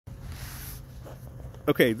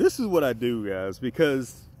Okay, this is what I do, guys,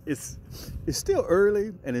 because it's still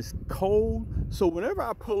early and it's cold. So whenever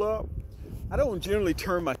I pull up, I don't generally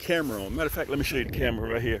turn my camera on. Matter of fact, let me show you the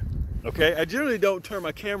camera right here. Okay, I generally don't turn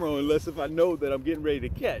my camera on unless if I know that I'm getting ready to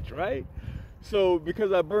catch, right? So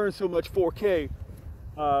because I burn so much 4K,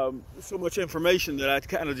 so much information that I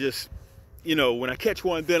kind of just, you know, when I catch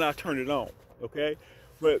one, then I turn it on. Okay,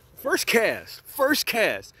 but first cast.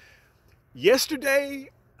 Yesterday,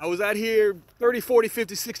 I was out here 30, 40,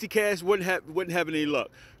 50, 60 casts, wasn't having any luck.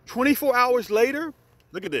 24 hours later,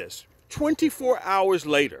 look at this. 24 hours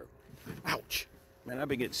later, ouch. Man, I've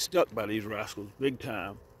been getting stuck by these rascals big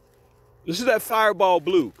time. This is that Fireball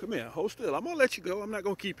Blue. Come here, hold still. I'm gonna let you go. I'm not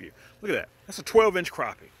gonna keep you. Look at that. That's a 12-inch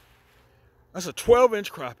crappie. That's a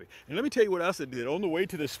 12-inch crappie. And let me tell you what else I did. On the way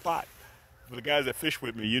to this spot, for the guys that fish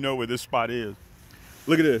with me, you know where this spot is.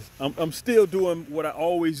 Look at this. I'm still doing what I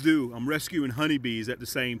always do. I'm rescuing honeybees at the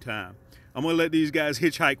same time. I'm gonna let these guys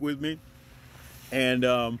hitchhike with me. And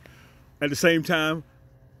at the same time,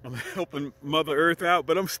 I'm helping Mother Earth out,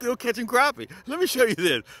 but I'm still catching crappie. Let me show you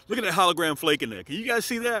this. Look at that hologram flake in there. Can you guys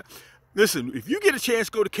see that? Listen, if you get a chance,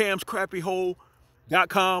 go to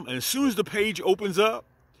camscrappiehole.com, and as soon as the page opens up,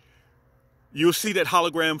 you'll see that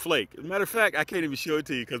hologram flake. As a matter of fact, I can't even show it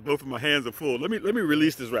to you because both of my hands are full. Let me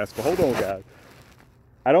release this rascal. Hold on, guys.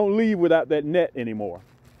 I don't leave without that net anymore.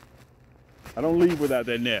 I don't leave without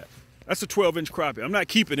that net. That's a 12-inch crappie. I'm not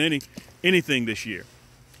keeping anything this year,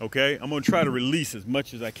 okay? I'm gonna try to release as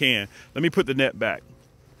much as I can. Let me put the net back.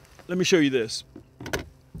 Let me show you this.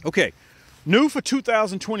 Okay, new for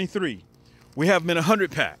 2023, we have them in a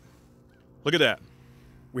 100-pack. Look at that.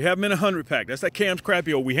 We have them in a 100-pack. That's that Cam's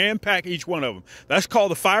Crappie Hole. We hand pack each one of them. That's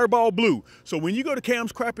called the Fireball Blue. So when you go to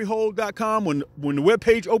camscrappiehole.com, when the web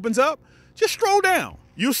page opens up, just scroll down.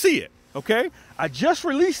 You'll see it, okay? I just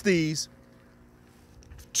released these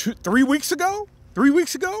 3 weeks ago.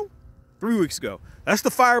 That's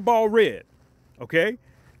the Fireball Red, okay?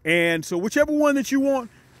 And so whichever one that you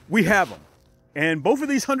want, we have them. And both of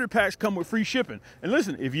these 100-packs come with free shipping. And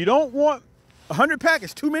listen, if you don't want a 100-pack,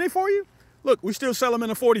 it's too many for you, look, we still sell them in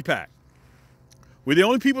a 40-pack. We're the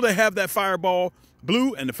only people that have that Fireball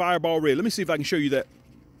Blue and the Fireball Red. Let me see if I can show you that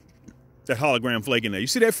hologram flake in there. You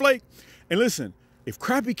see that flake? And listen, if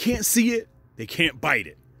crappie can't see it, they can't bite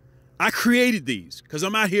it. I created these because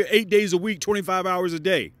I'm out here 8 days a week, 25 hours a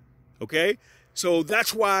day, okay? So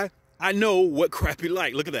that's why I know what crappie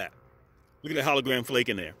like. Look at that. Look at that hologram flake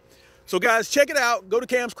in there. So guys, check it out. Go to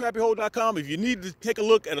camscrappiehole.com. If you need to take a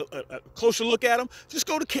look at a closer look at them, just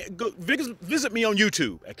visit me on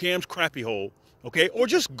YouTube at Cam's Crappie Hole, okay? Or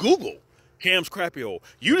just Google Cam's Crappie Hole.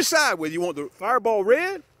 You decide whether you want the Fireball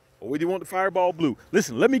Red or whether you want the Fireball Blue.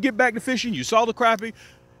 Listen, let me get back to fishing. You saw the crappie.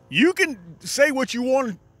 You can say what you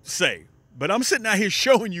want to say, but I'm sitting out here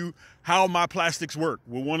showing you how my plastics work.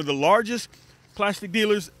 We're one of the largest plastic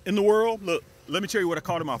dealers in the world. Look, let me tell you what I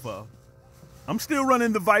caught him off of. I'm still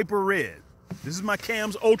running the Viper Red. This is my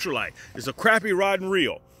Cam's Ultralight. It's a crappie rod and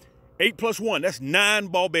reel. 8+1, that's 9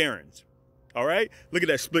 ball bearings. All right? Look at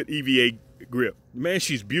that split EVA grip. Man,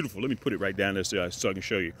 she's beautiful. Let me put it right down there so I can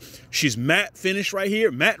show you. She's matte finish right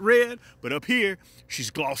here, matte red, but up here,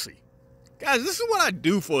 she's glossy. Guys, this is what I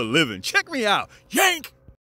do for a living. Check me out. Yank!